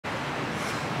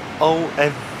Oh, a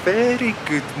very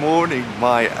good morning,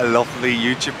 my lovely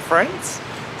YouTube friends.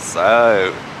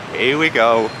 So, here we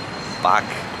go, back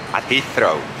at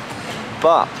Heathrow.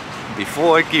 But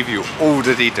before I give you all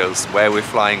the details where we're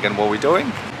flying and what we're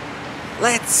doing,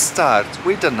 let's start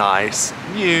with the nice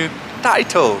new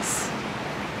titles.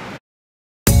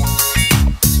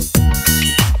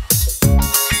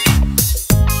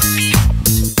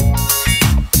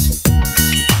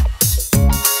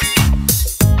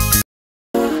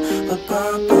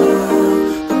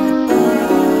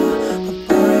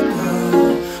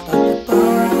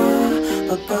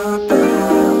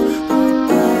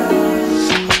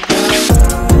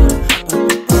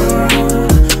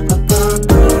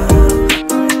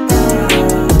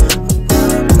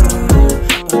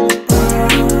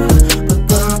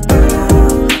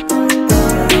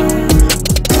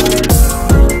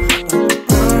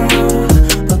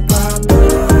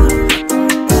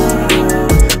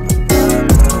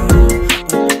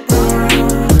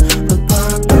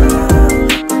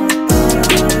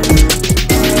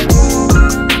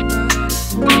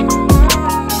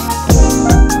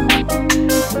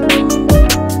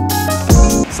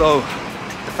 So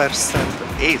the first step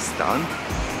is done,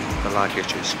 the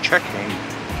luggage is checking,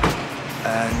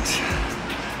 and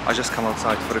I just come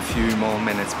outside for a few more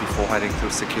minutes before heading through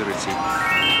security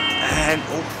and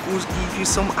of course give you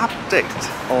some update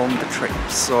on the trip.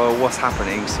 So what's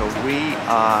happening? So we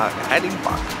are heading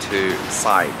back to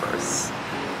Cyprus,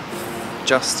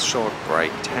 just short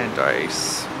break, 10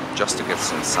 days, just to get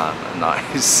some sun and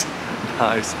nice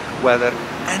weather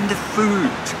and the food,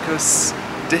 because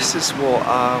this is what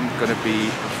I'm gonna be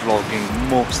vlogging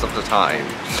most of the time.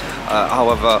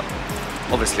 However,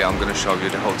 obviously I'm gonna show you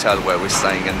the hotel where we're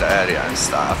staying in the area and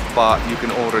stuff, but you can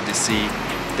already see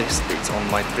this bit on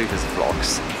my previous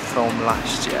vlogs from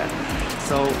last year.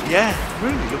 So yeah,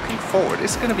 really looking forward.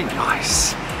 It's gonna be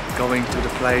nice going to the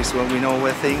place where we know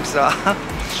where things are.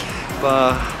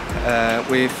 But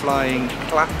we're flying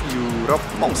Club Europe,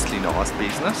 mostly not as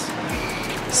business.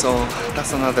 So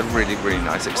that's another really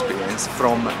nice experience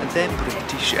from the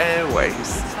British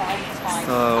Airways.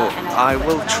 So I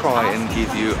will try and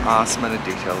give you as many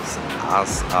details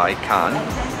as I can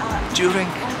during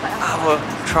our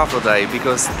travel day,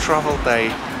 because travel day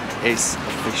is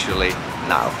officially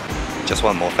now. Just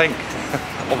one more thing,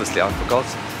 obviously I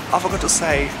forgot to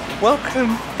say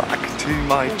welcome back to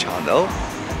my channel,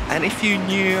 and if you're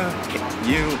new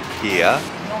here,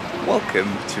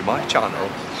 welcome to my channel.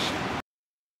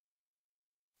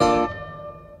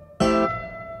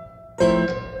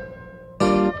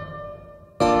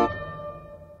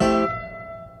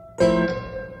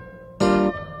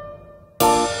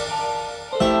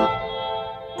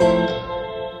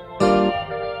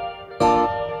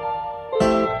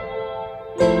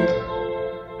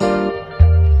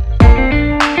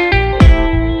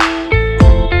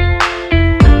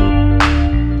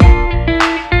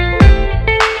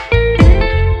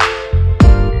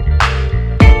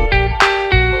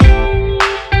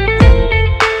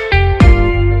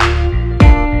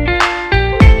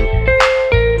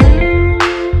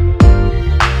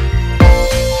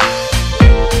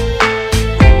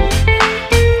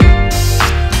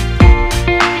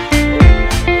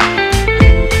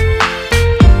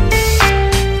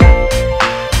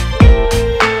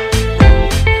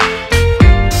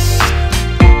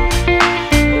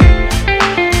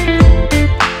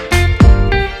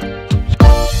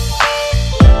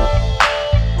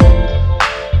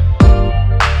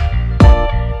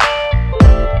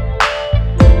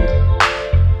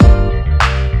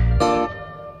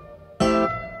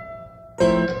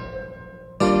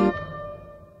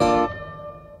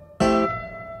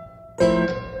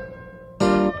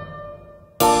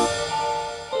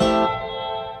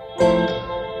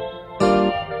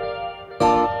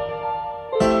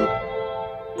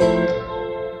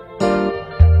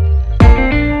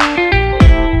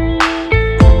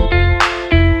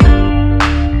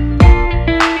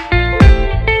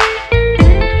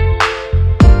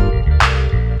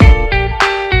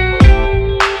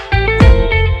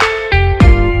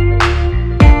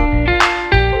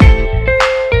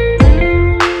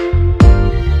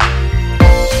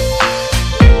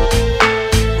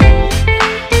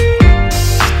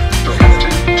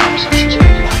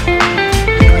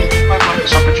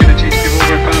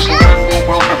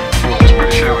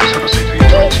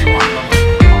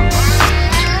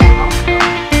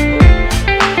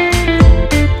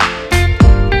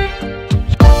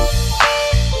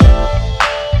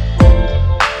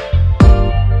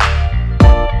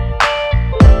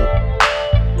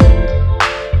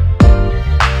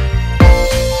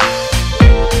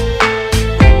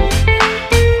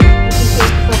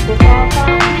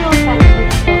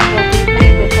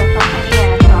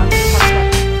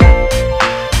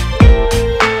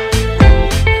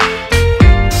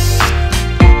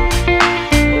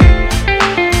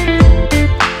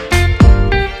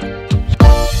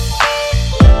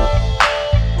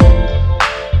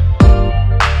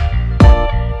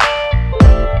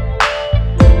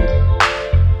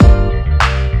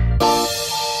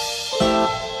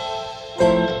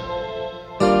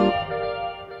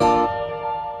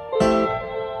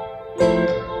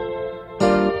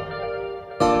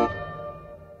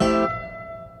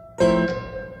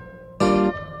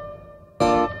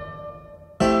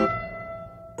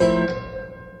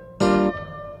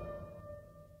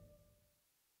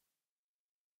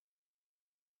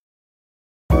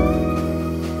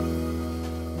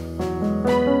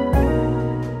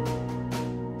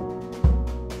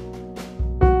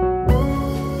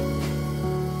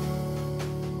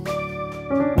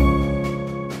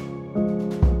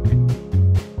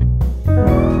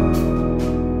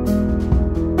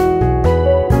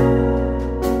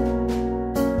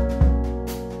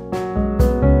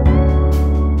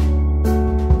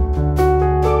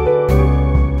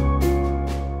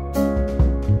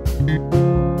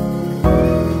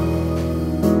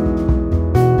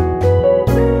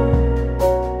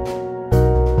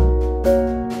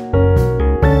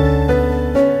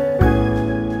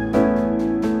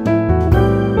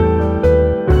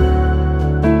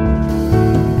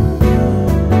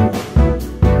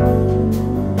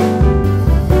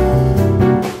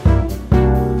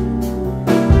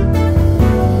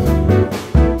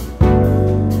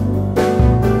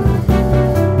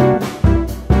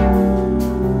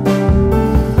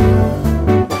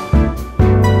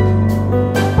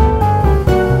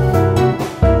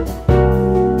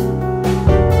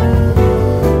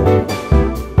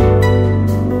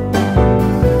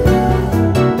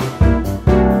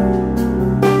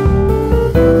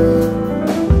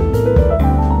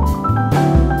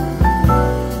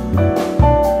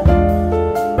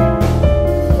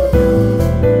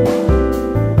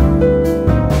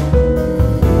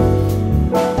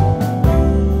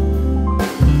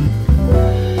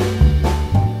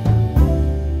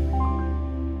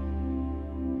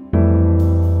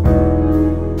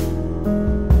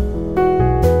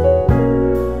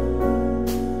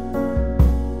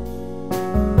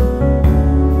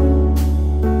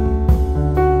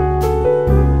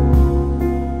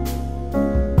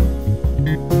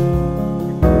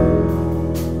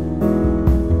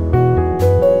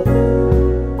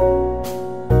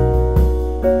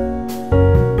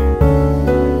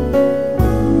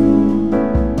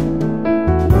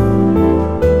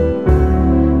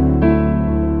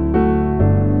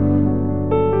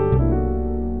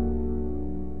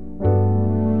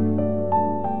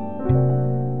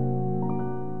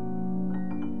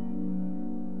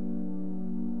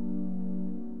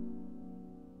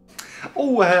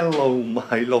 Oh, hello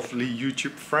my lovely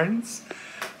YouTube friends.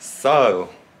 So,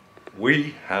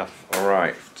 we have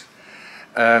arrived.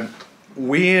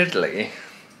 Weirdly,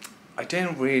 I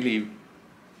didn't really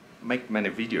make many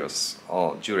videos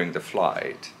during the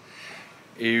flight.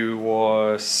 It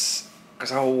was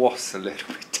because I was a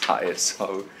little bit tired,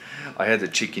 so I had a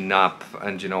cheeky nap,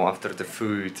 and you know, after the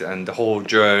food and the whole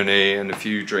journey and a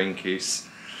few drinkies.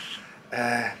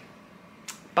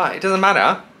 But it doesn't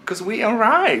matter, because we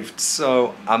arrived.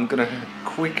 So I'm gonna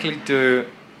quickly do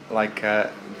like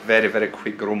a very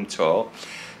quick room tour.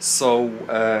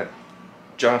 So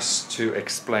just to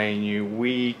explain you,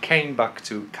 we came back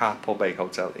to Capo Bay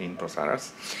Hotel in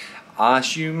Protaras.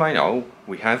 As you might know,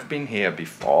 we have been here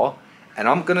before, and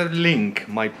I'm gonna link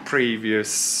my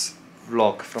previous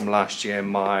vlog from last year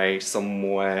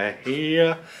somewhere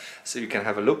here, so you can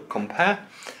have a look, compare.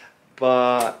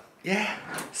 But yeah,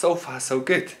 so far so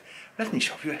good. Let me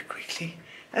show you quickly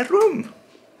a room.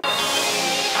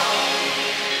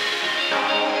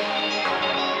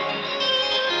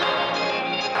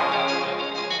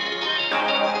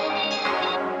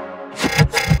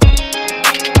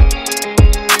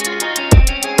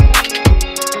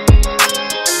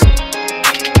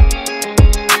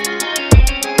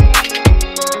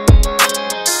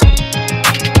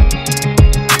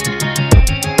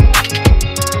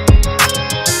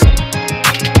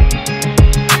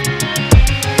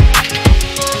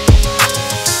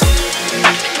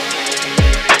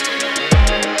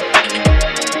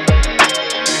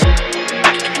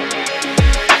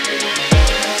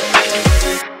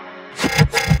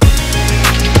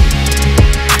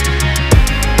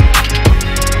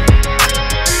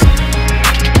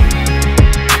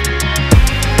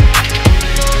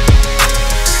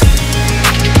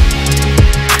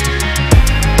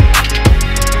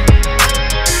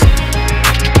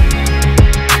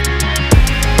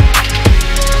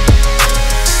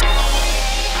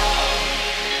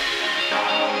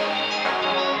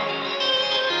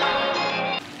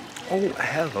 Oh,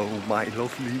 hello my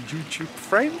lovely YouTube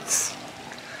friends.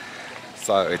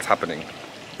 So it's happening.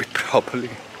 We properly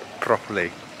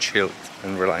chilled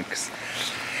and relaxed.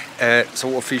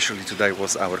 So officially today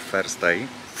was our first day,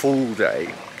 full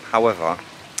day. However,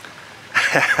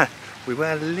 we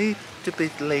were a little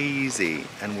bit lazy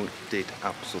and we did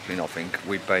absolutely nothing.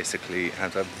 We basically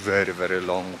had a very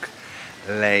long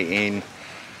lay-in,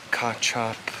 catch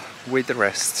up with the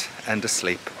rest and the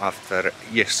sleep after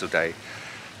yesterday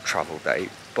travel day.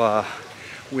 But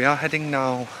we are heading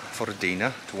now for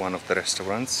dinner to one of the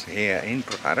restaurants here in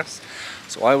Protaras,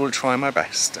 so I will try my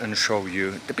best and show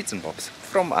you the bits and bobs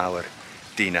from our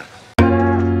dinner.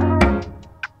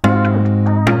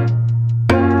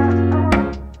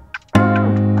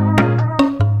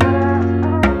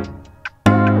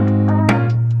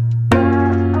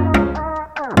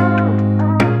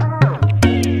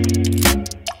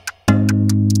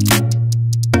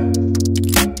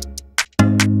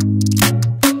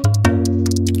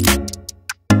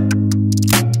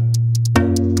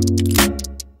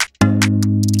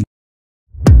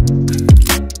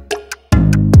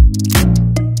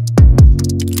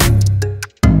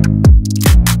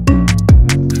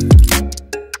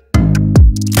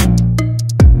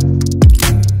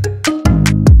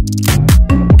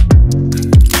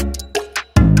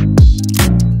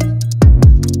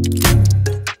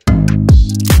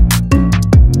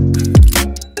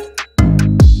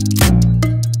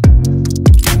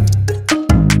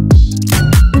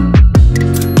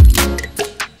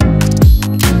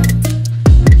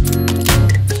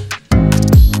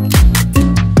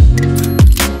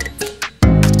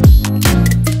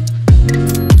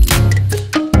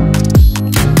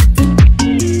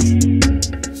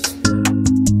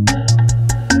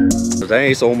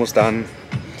 Today is almost done.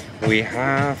 We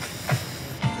have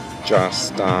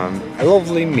just done a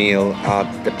lovely meal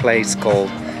at the place called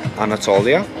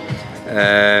Anatolia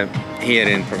here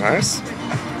in Protaras.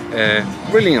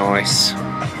 Really nice,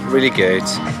 really good,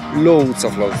 loads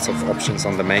of options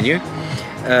on the menu.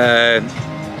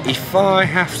 If I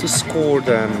have to score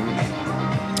them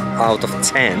out of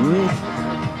 10,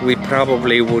 we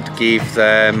probably would give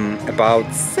them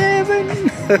about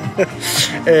 7.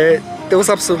 There was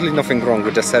absolutely nothing wrong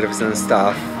with the service and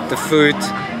stuff. The food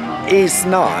is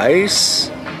nice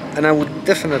and I would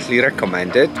definitely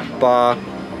recommend it, but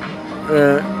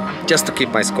just to keep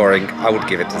my scoring, I would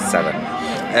give it a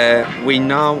 7. We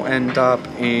now end up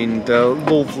in the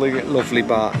lovely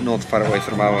bar not far away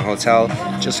from our hotel,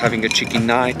 just having a cheeky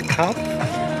nightcap,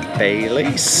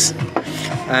 Baileys,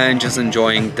 and just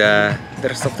enjoying the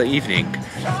rest of the evening.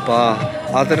 But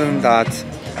other than that,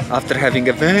 after having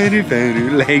a very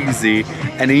lazy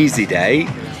and easy day,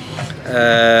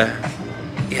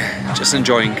 yeah, just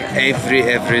enjoying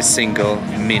every single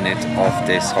minute of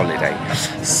this holiday.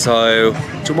 So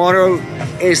tomorrow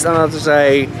is another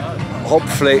day.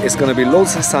 Hopefully it's going to be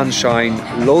loads of sunshine,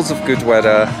 loads of good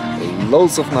weather,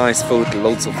 loads of nice food,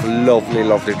 loads of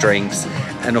lovely drinks,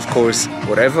 and of course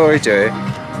whatever I do,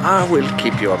 I will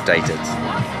keep you updated.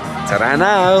 Ta-ra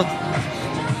now!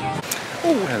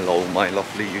 Oh, hello my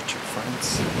lovely YouTube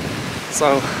friends. So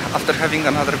after having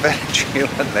another very chill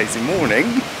and lazy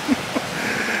morning,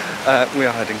 we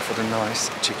are heading for the nice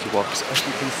cheeky walks. As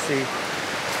you can see,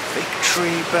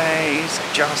 Victory Bay is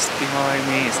just behind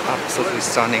me. It's absolutely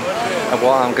stunning. And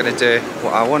what I'm gonna do,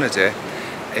 what I wanna do,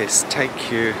 is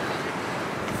take you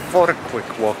for a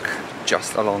quick walk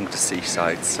just along the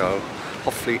seaside. So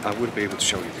hopefully I will be able to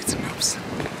show you bits and bobs.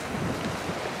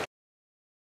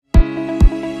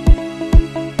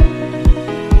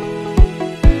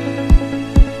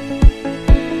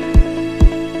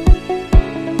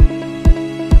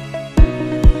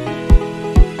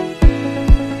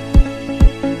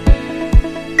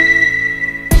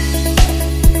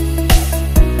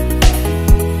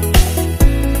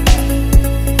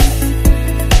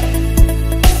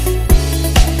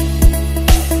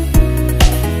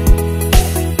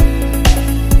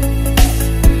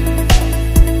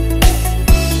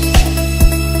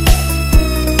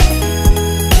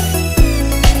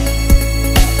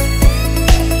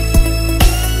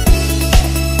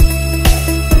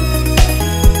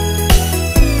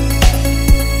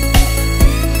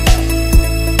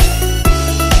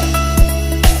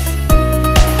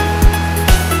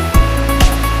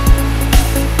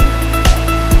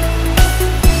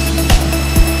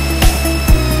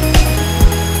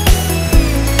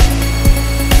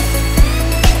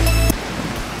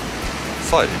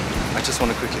 So, I just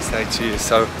want to quickly say to you,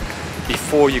 so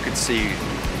before you could see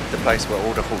the place where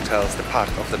all the hotels, the part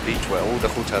of the beach where all the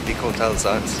big hotels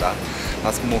are and stuff,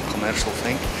 that's more commercial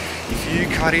thing. If you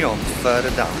carry on further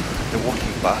down the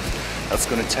walking path, that's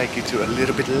going to take you to a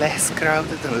little bit less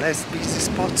crowded and less busy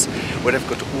spots where they've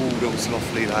got all those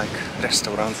lovely like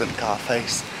restaurants and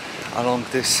cafes along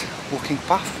this walking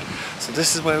path. So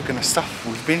this is where we're going to stop.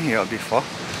 We've been here before.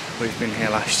 We've been here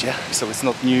last year, so it's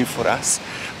not new for us,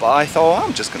 but I thought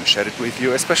I'm just going to share it with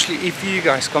you, especially if you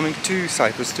guys coming to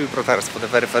Cyprus, to Protaras for the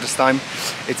very first time.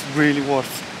 It's really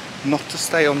worth not to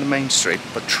stay on the main street,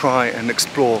 but try and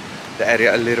explore the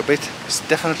area a little bit. It's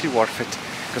definitely worth it,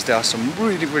 because there are some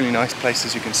really nice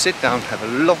places you can sit down, have a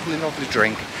lovely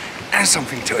drink and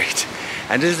something to eat.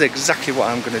 And this is exactly what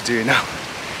I'm going to do now.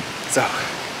 So,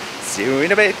 see you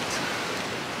in a bit.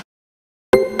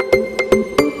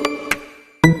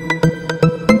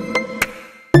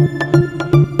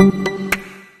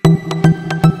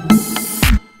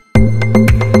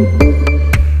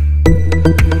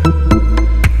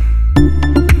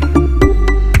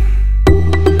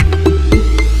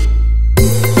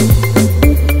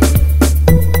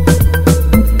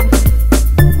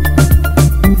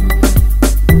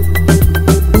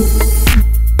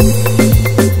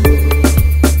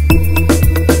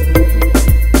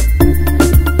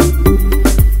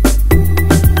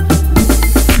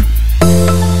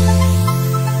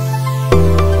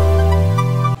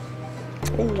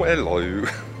 Hello,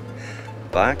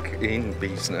 back in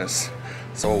business.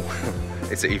 So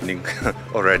it's evening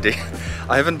already.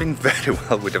 I haven't been very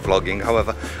well with the vlogging,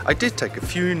 however I did take a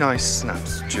few nice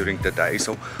snaps during the day,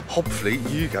 so hopefully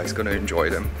you guys gonna enjoy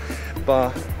them.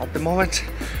 But at the moment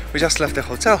we just left the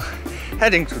hotel,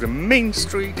 heading to the main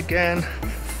street again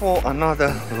for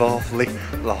another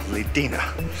lovely dinner.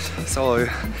 So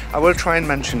I will try and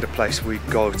mention the place we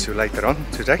go to later on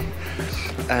today,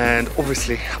 and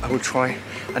obviously I will try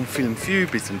and film a few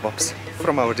bits and bobs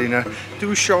from our dinner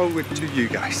to show it to you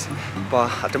guys.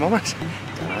 But at the moment,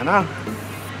 ta-ra now.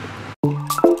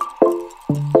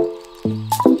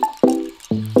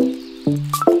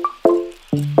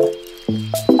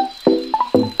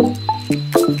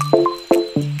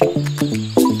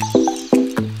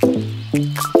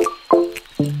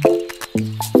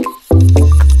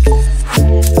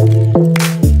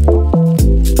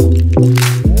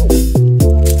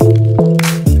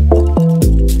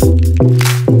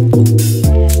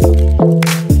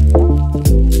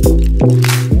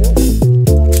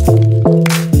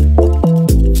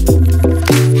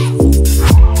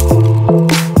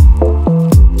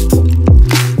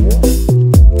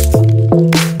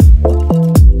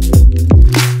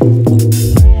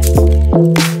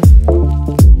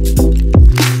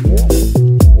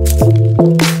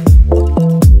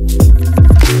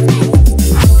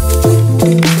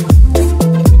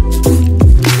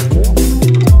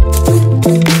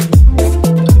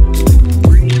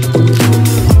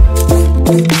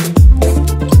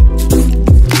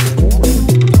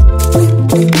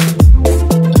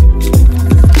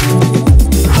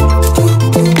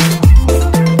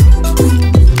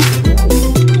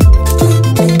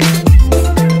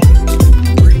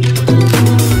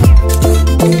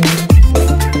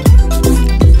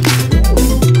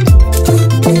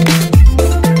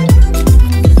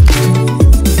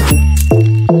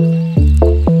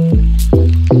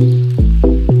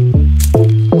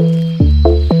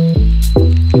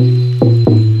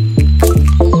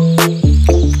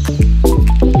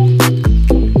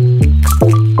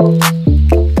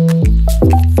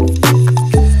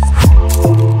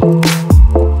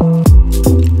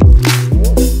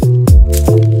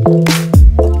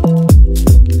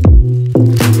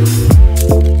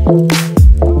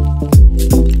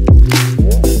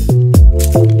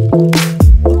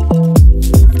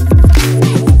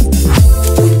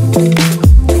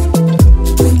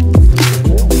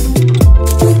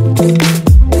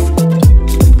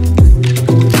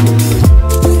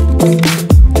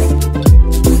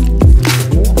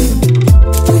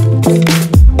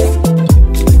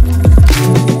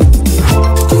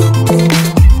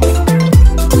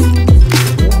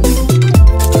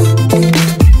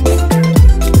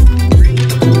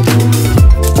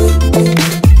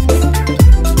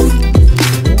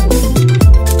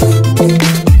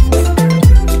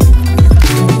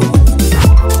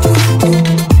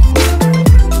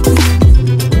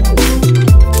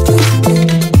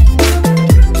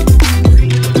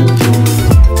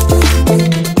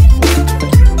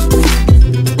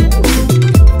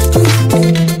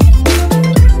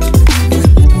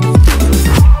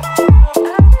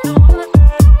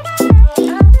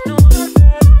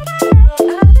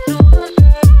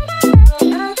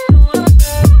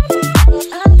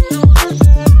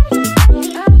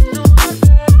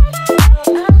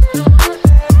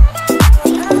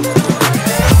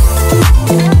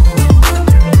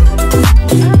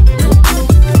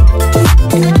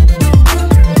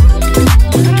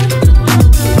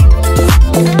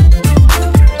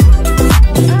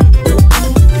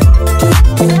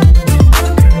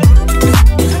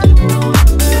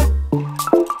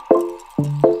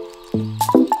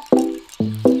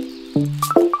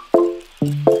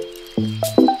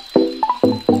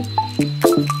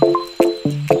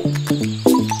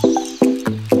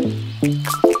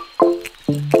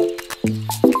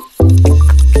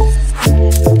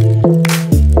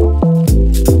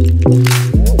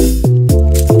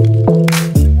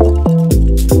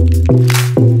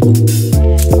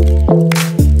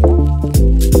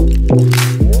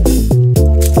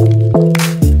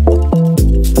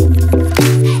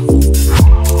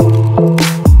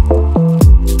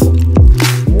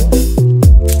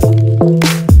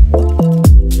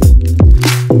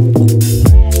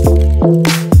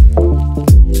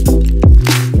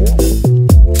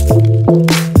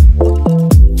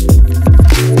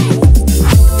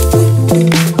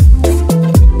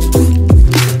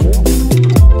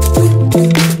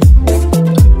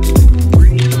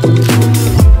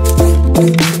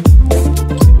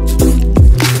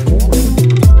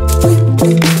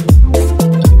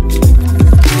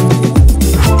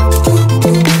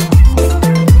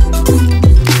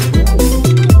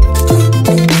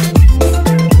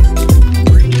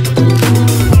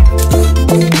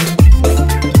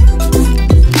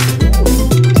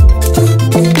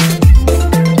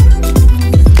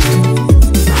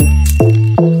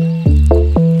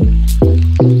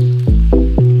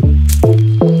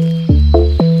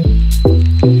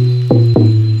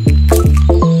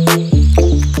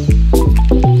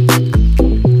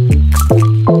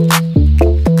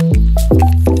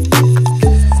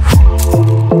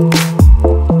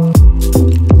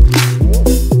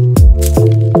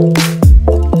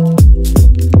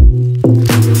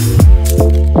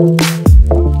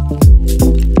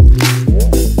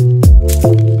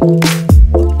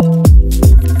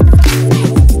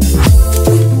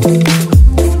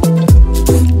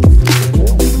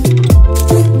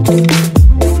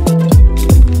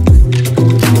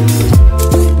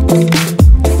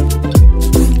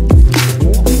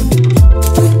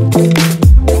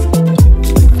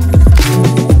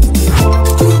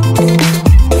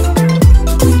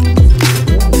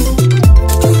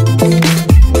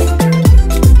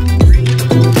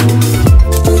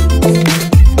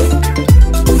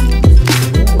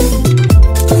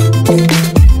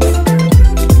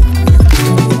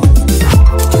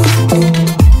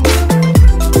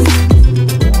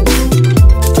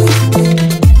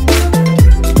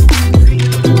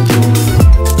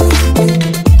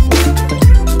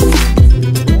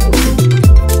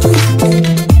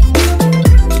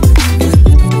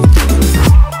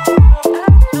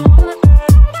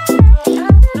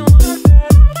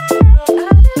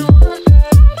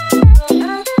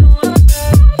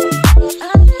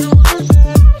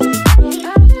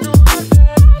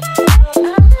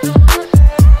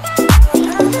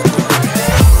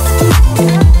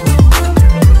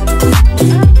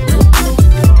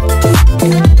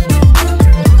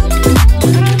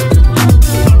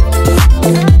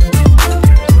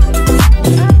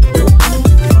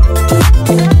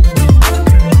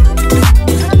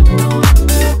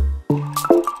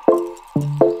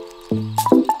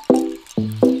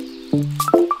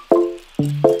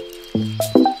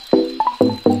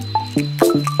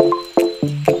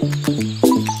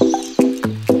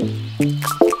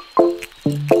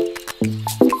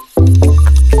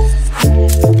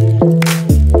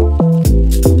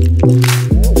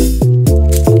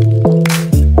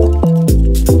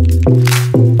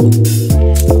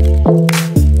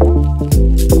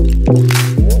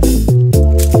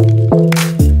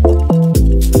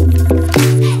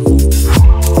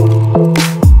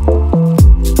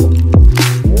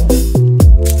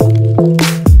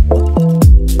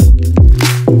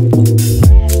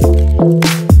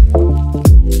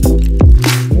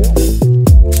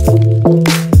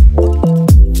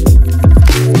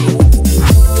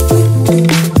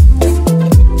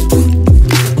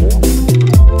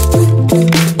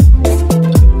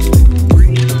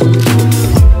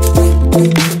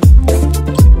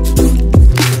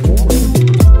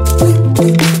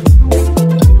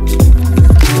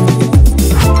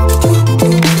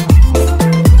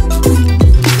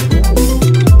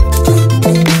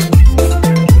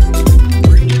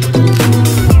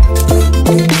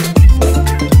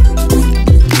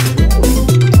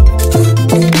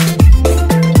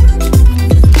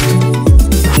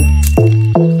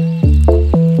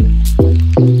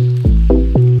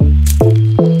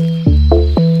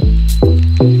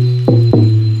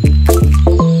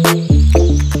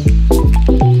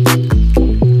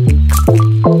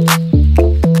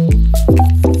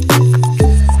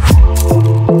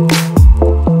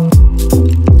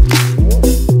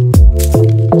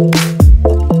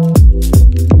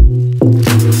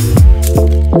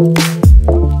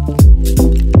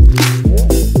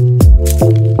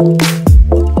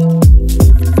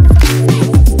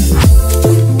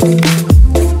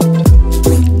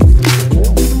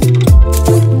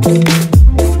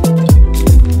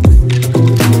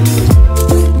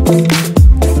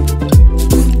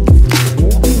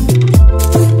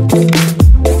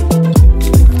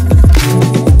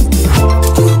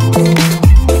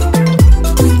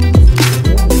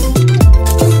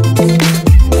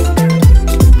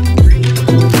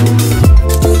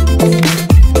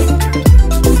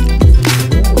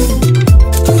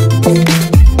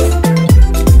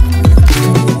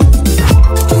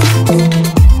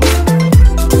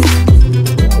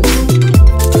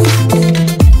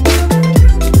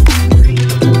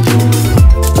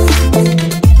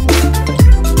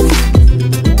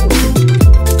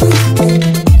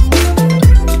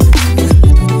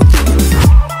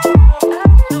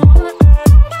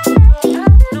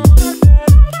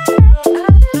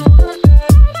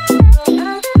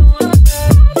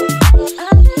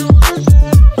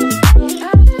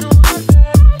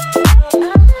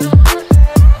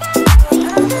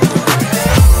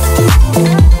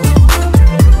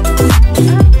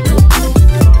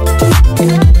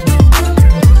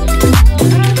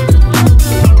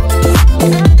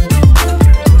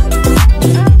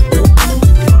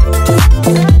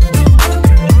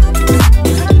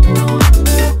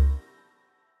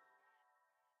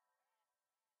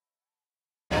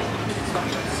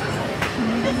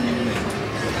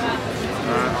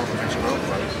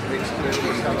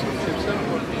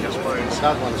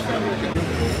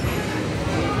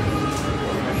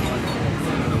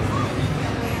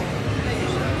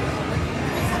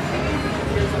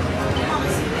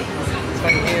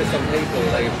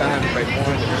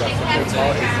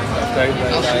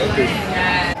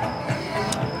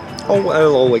 Oh,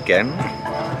 hello again.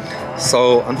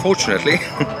 So, unfortunately,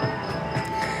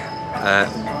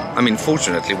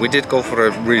 fortunately, we did go for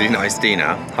a really nice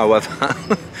dinner. However,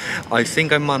 I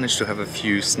think I managed to have a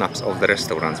few snaps of the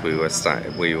restaurants we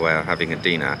were having a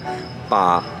dinner,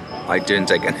 but I didn't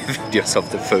take any videos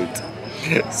of the food.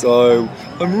 So,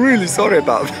 I'm really sorry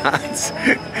about that.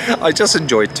 I just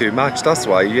enjoyed too much, that's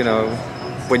why, you know,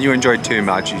 when you enjoy too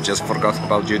much, you just forgot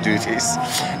about your duties.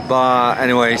 But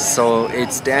anyway, so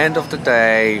it's the end of the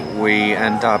day. We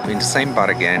end up in the same bar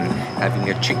again, having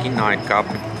a chicken nightcap,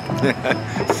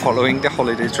 following the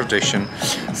holiday tradition.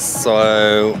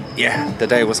 So yeah, the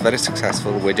day was very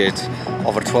successful. We did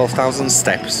over 12,000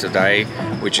 steps today,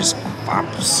 which is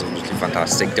absolutely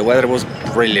fantastic. The weather was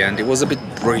brilliant. It was a bit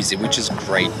breezy, which is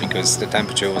great because the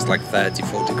temperature was like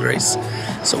 34 degrees.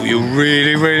 So you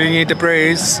really need the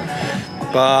breeze.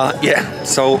 But yeah,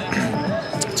 so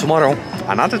tomorrow,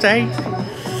 another day,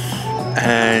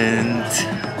 and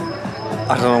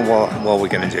I don't know what we're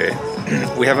gonna do.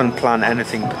 We haven't planned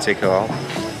anything particular,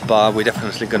 but we're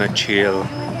definitely gonna chill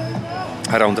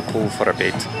around the pool for a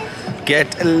bit,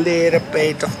 get a little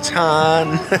bit of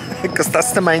tan, because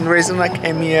that's the main reason I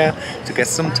came here, to get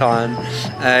some tan,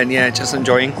 and yeah, just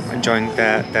enjoying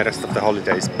the rest of the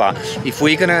holidays. But if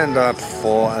we're gonna end up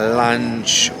for a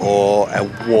lunch or a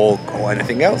walk or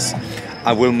anything else,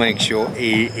 I will make sure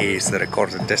it is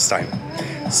recorded this time.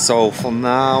 So for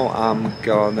now, I'm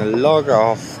gonna log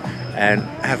off and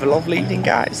have a lovely evening,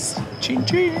 guys. Chin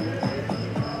chin.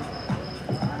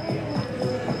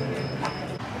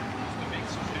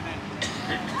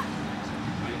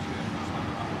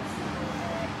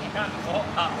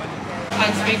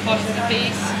 And 3/4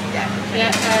 apiece. Yeah. A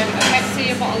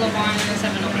Pepsi, a bottle of wine, and a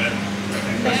 7-Up.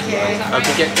 Thank you. I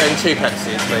could get 2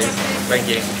 Pepsis, please. Thank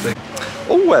you.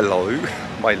 Oh, hello,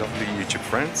 my lovely YouTube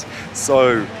friends.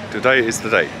 So today is the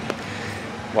day.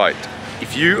 Right,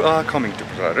 if you are coming to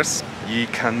Protaras, you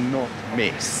cannot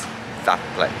miss that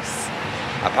place.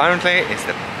 Apparently, it's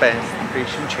the best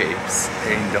fish and chips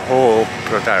in the whole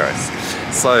Protaras.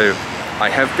 So I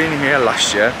have been here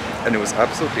last year, and it was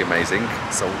absolutely amazing.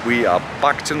 So we are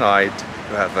back tonight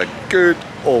to have a good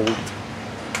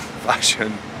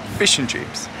old-fashioned fish and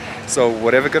chips. So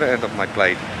whatever gonna end up my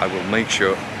plate, I will make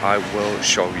sure I will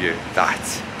show you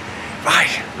that.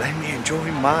 Right, let me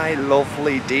enjoy my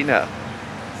lovely dinner.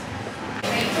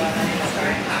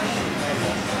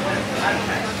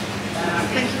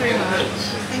 Thank you very much.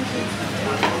 Thank you.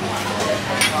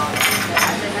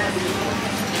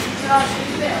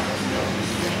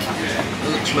 It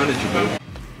looks manageable.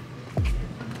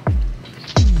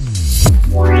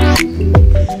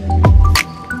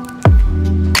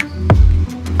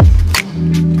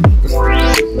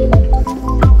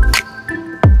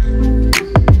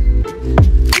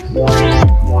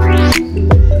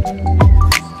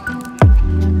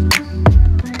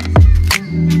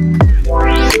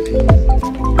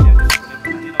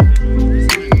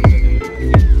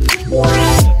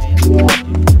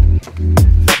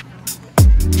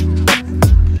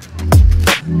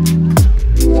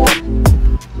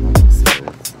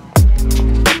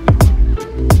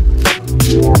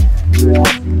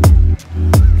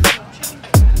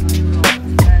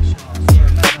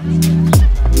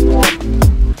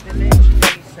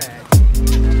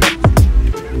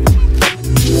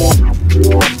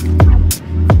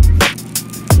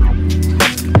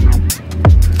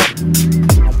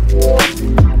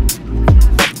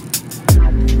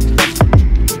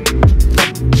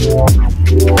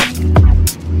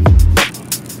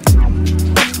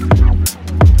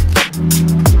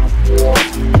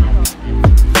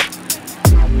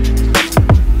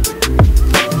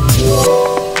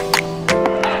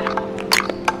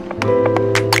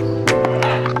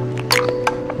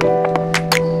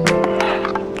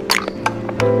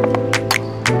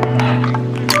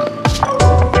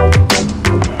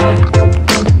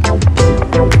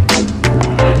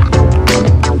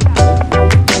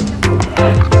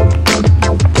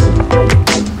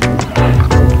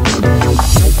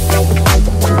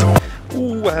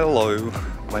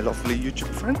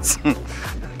 YouTube friends.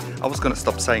 I was gonna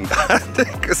stop saying that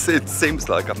because it seems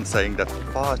like I'm saying that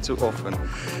far too often,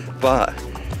 but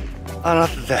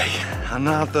another day,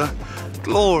 another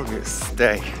glorious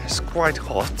day. It's quite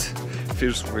hot,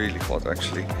 feels really hot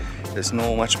actually. There's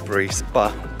not much breeze,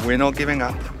 but we're not giving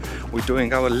up. We're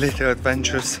doing our little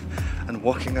adventures and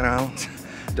walking around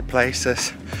the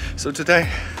places. So today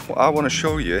what I want to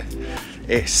show you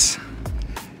is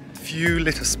few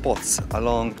little spots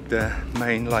along the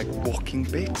main like walking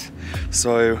bit.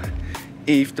 So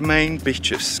if the main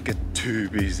beaches get too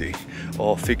busy,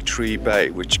 or Fig Tree Bay,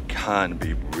 which can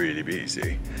be really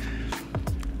busy,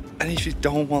 and if you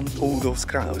don't want all those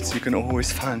crowds, you can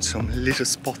always find some little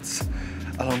spots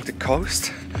along the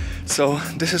coast. So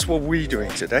this is what we're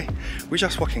doing today. We're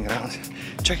just walking around,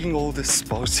 checking all the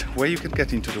spots where you can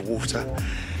get into the water.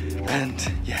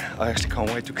 And yeah, I actually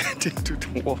can't wait to get into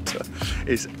the water.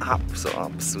 It's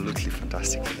absolutely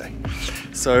fantastic today.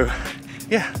 So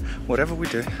yeah, whatever we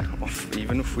do,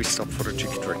 even if we stop for a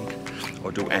cheeky drink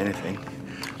or do anything,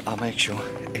 I'll make sure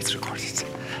it's recorded.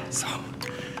 So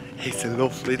it's a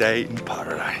lovely day in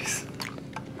paradise.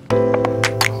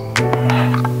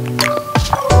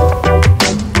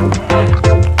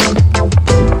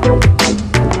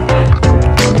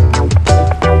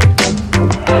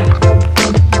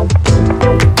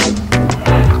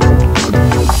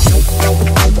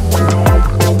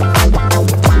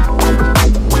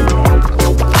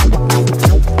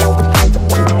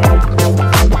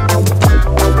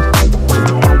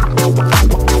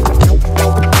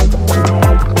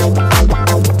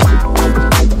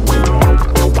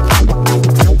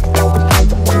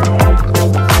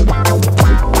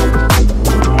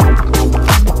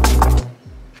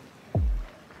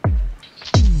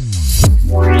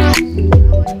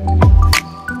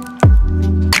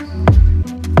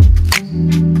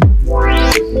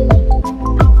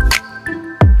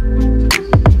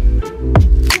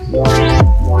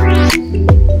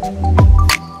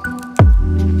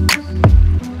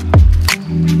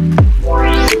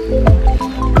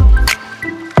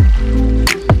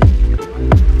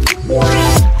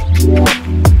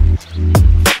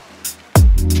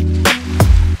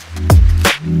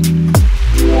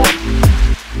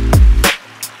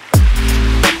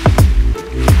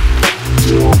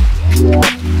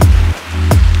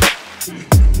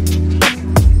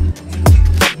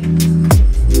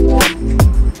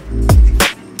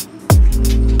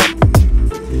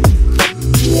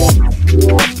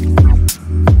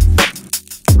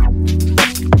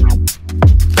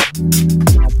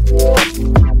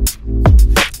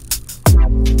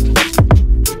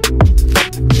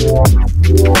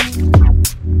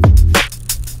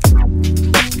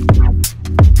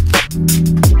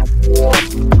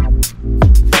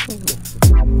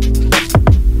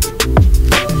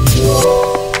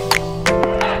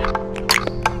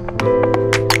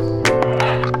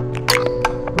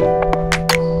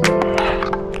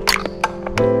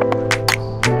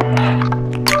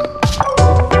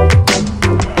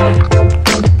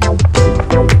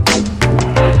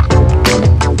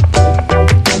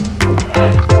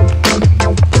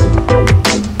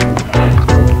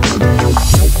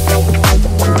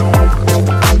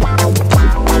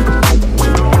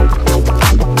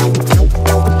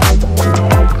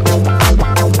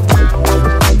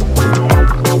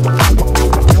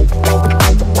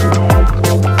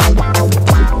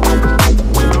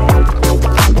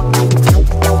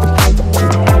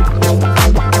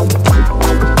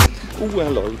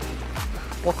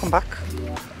 Welcome back.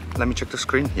 Let me check the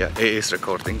screen. Yeah, it is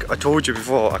recording. I told you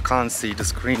before I can't see the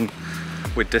screen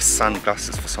with this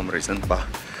sunglasses for some reason, but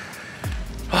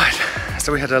right.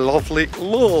 So we had a lovely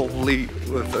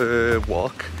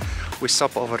walk. We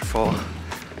stopped over for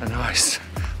a nice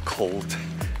cold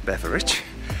beverage,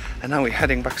 and now we're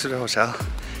heading back to the hotel.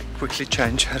 Quickly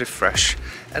change, refresh,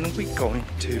 and we're going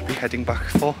to be heading back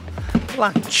for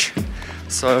lunch.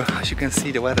 So as you can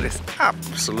see, the weather is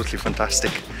absolutely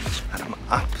fantastic, and I'm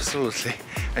absolutely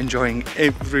enjoying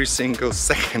every single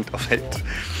second of it.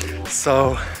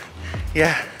 So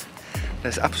yeah,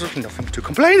 there's absolutely nothing to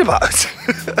complain about.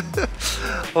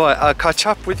 Alright, I'll catch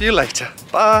up with you later.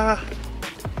 Bye.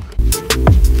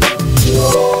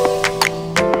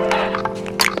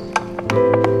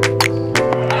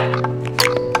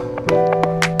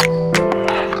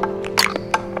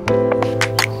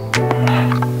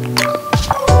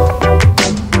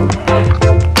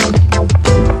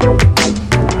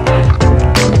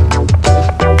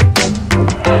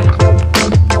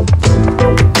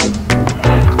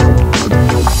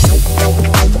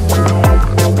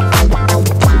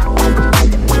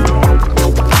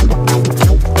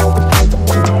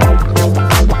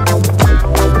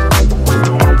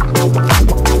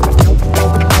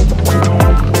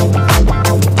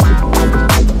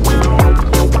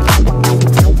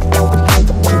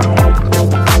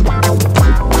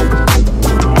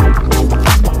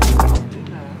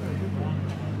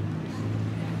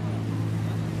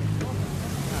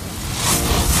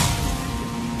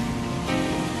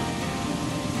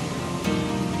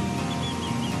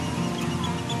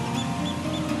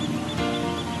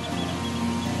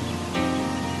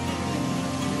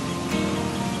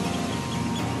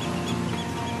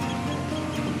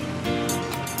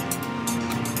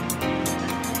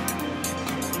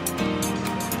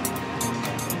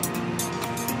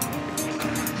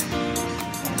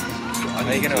 Are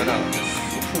they going to announce?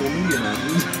 4 million of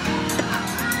them.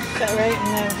 Better rate and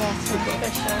they're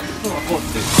special.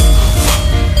 What's this?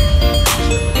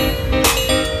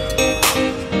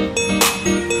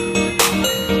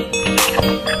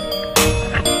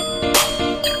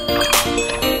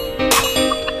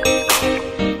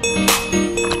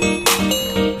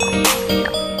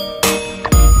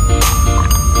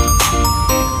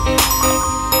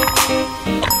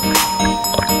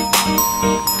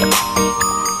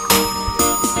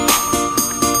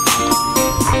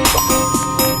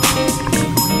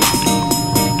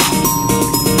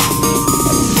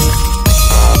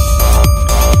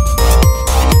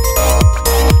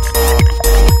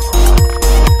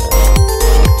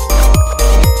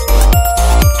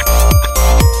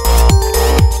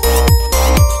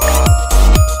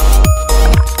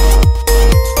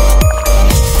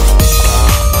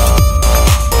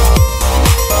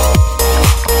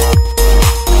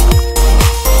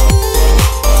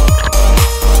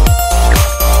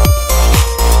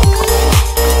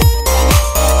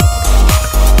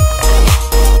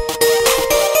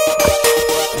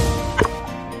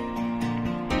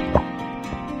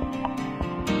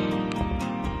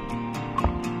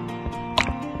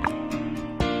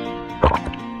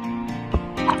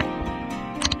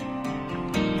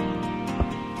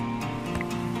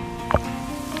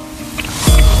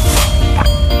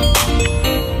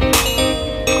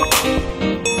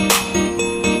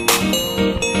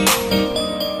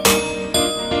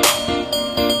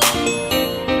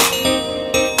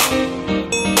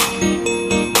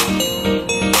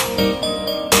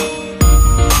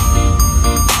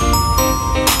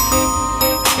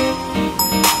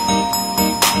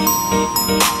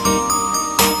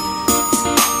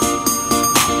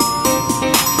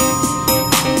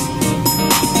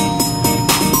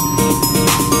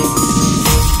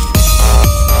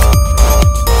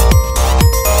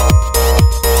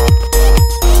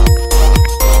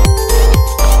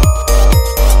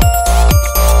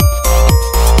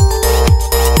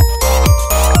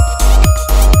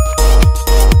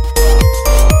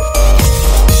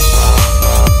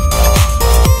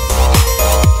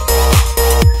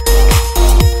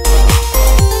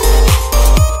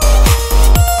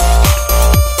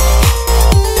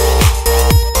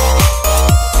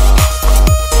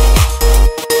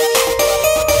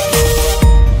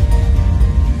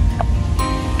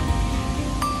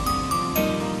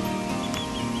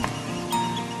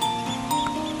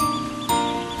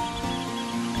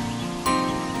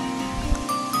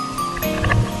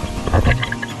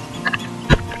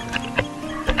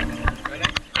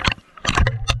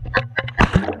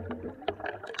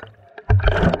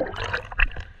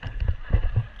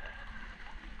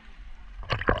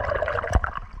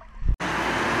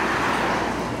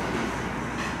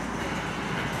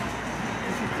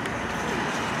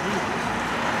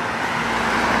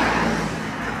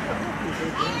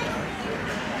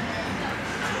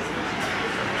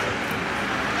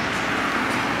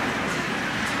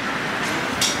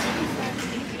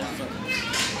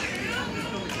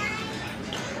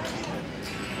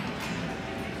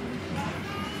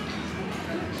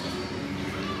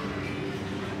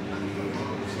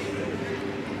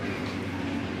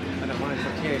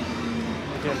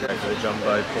 The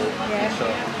jumbo pork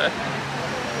shop.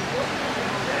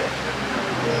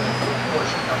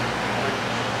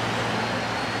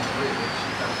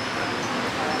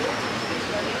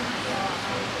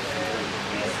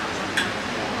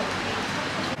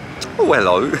 Oh,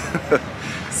 hello.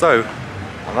 So,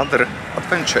 another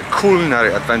adventure,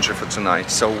 culinary adventure for tonight.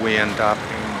 So we end up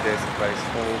in this place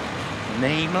called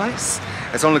Nameless.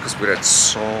 It's only because we read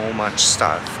so much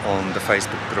stuff on the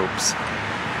Facebook groups.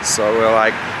 So we're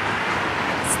like,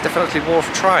 it's definitely worth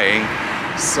trying.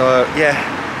 So yeah,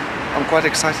 I'm quite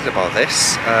excited about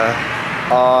this.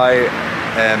 I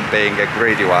am being a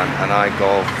greedy one and I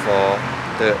go for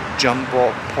the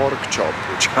jumbo pork chop,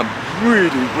 which I'm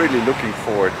really looking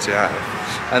forward to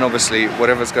have. And obviously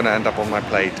whatever's gonna end up on my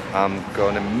plate, I'm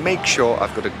gonna make sure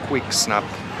I've got a quick snap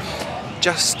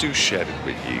just to share it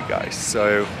with you guys.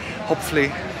 So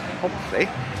hopefully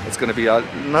it's going to be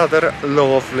another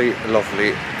lovely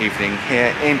evening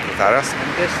here in Protaras,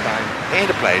 and this time in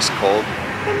a place called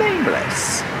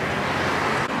Nameless.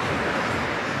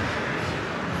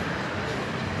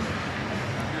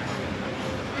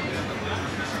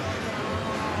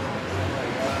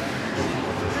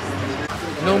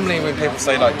 Normally when people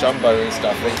say like jumbo and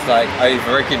stuff, it's like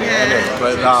over-egging it, isn't it?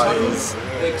 But that is...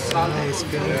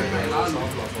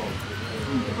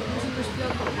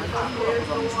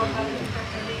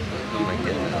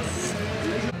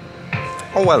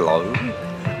 Oh hello,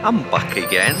 I'm back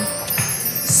again.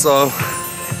 So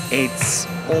it's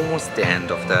almost the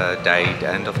end of the day, the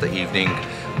end of the evening.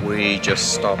 We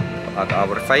just stopped at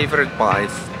our favorite bar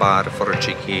for a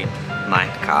cheeky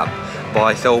nightcap. But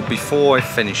I thought before I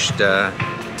finish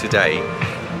today,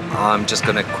 I'm just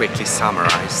gonna quickly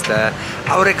summarize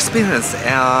our experience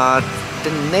at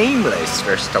the Nameless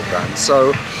restaurant.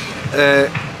 So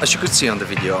as you could see on the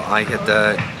video, I had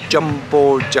the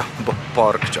jumbo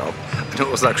pork chop, and it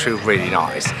was actually really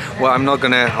nice. Well, I'm not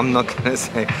gonna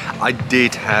say I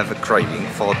did have a craving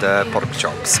for the pork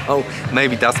chop, so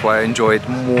maybe that's why I enjoy it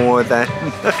more than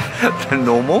than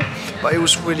normal. But it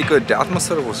was really good. The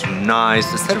atmosphere was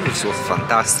nice. The service was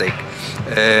fantastic.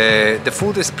 The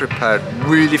food is prepared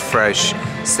really fresh,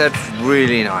 served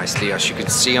really nicely, as you can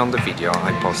see on the video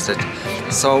I posted.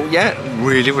 So yeah,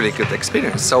 really good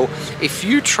experience. So if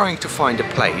you're trying to find a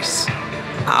place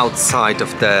outside of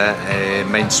the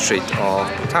main street of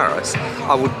Protaras,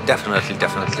 I would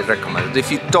definitely recommend it.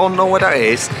 If you don't know what that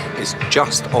is, it's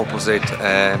just opposite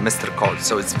Mr. Court,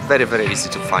 so it's very easy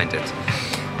to find it.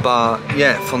 But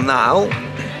yeah, for now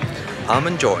I'm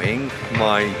enjoying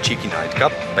my cheeky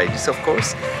nightcap, Baileys of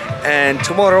course. And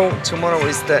tomorrow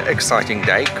is the exciting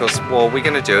day, because what we're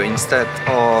gonna do, instead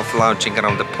of lounging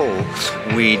around the pool,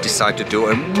 we decide to do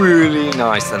a really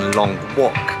nice and long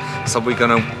walk. So we're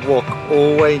gonna walk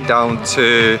all the way down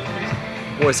to,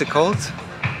 what is it called?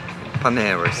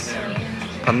 Panera.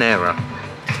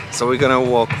 So we're gonna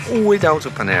walk all the way down to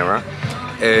Panera.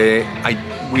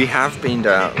 We have been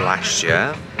there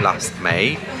last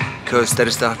May, because there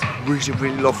is that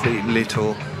really lovely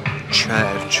little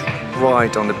church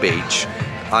right on the beach.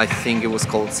 I think it was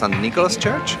called St. Nicholas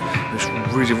Church. It's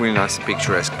really nice and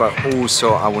picturesque, but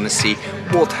also I want to see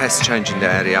what has changed in the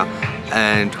area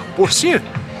and what's new.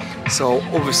 So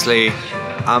obviously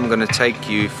I'm gonna take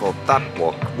you for that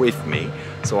walk with me,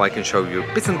 so I can show you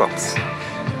bits and bobs.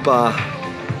 But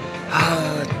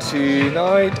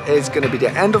tonight is gonna be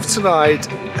the end of tonight,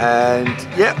 and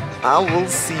yeah, I will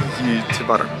see you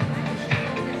tomorrow.